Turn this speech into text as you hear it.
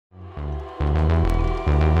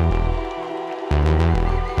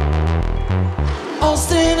all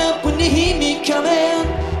stand up when they hear me coming.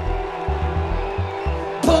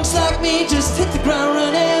 Punks like me just hit the ground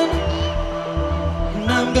running. And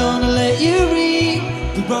I'm gonna let you read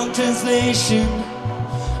the wrong translation.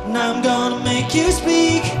 And I'm gonna make you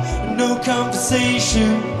speak, no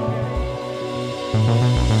conversation.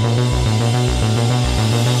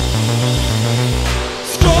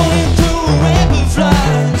 Scrolling through a web of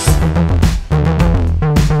flies,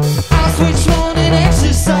 I switch on an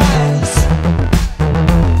exercise.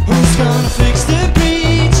 Who's gonna fix the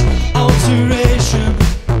breach? Alteration,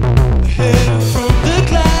 hail from the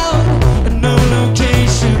cloud, and no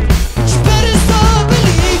location. But you better start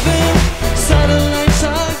believing satellites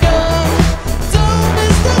are gone. Don't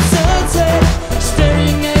miss the sunset,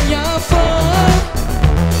 staring at your phone.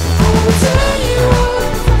 I wanna turn you on,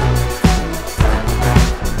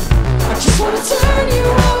 I just wanna turn you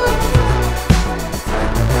on.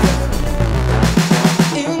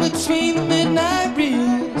 In between the midnight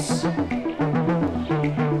reels,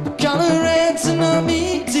 the color reds and army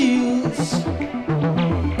deals.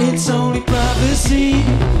 It's only privacy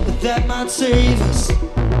that might save us.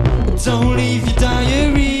 Don't leave your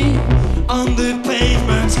diary on the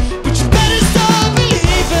pavement. But you better start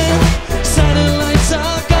believing satellites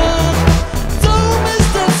are gone. Don't miss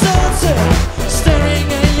that sunset, staring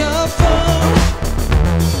at your phone.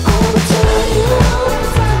 I wanna turn you on,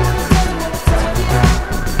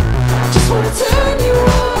 just wanna turn you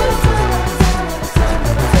on.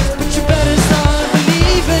 But you better start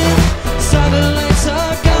believing satellites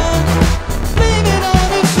are gone. Blame it on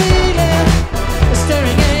the feeling,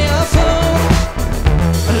 staring at your phone.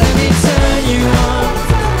 Let me turn you on,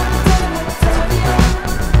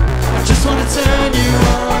 I just wanna turn you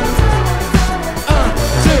on. 1,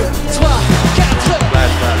 2, 3, 4.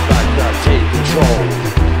 Flashback, take control.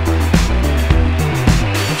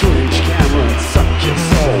 2-inch camera, suck your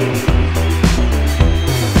soul.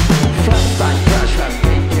 Flashback,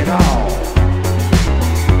 take it all.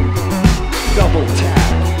 Double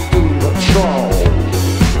tap, do the troll.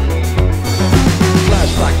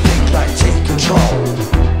 Flashback, take control.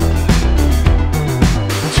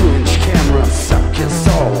 2-inch camera, suck your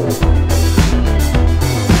soul.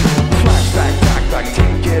 Flashback,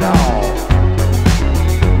 take it all.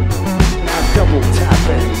 Now double tap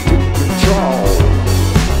and do the troll.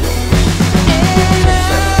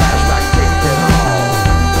 Flashback, take it all.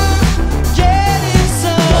 Getting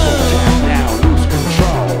some, Double tap now, lose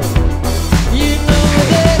control. you know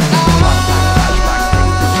that Flashback,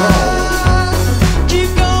 take control. I keep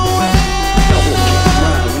going. Double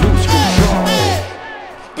camera, lose control.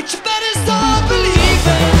 But you better start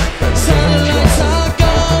believing satellites are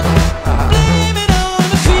gone. Blame it on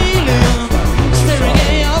the feeling, staring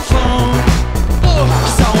at your phone. Oh,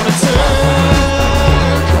 'cause I wanna turn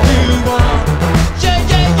you on. Yeah,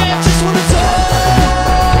 just wanna turn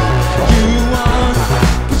you on.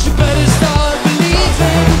 But you better start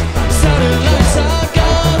believing satellites are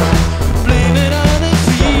gone. Blame it on the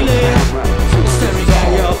feeling, staring at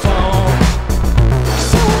your phone.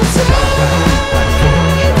 'Cause I wanna turn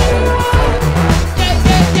you on.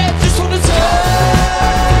 Yeah, just wanna turn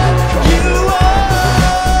you on.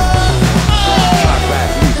 Talk back,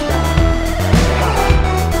 loose back.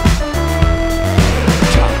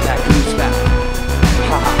 Talk back, loose back.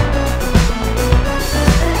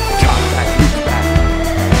 Talk back, loose back.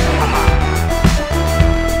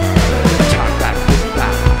 Talk back, loose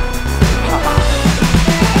back.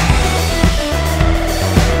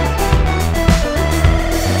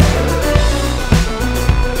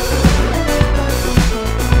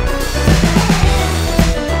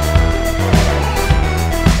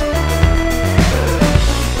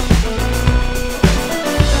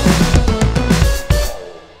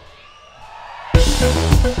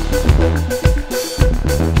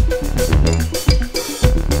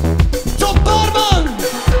 Top Barman!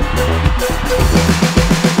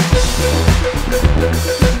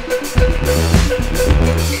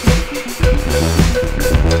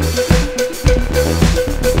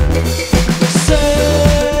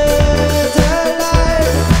 Satellite.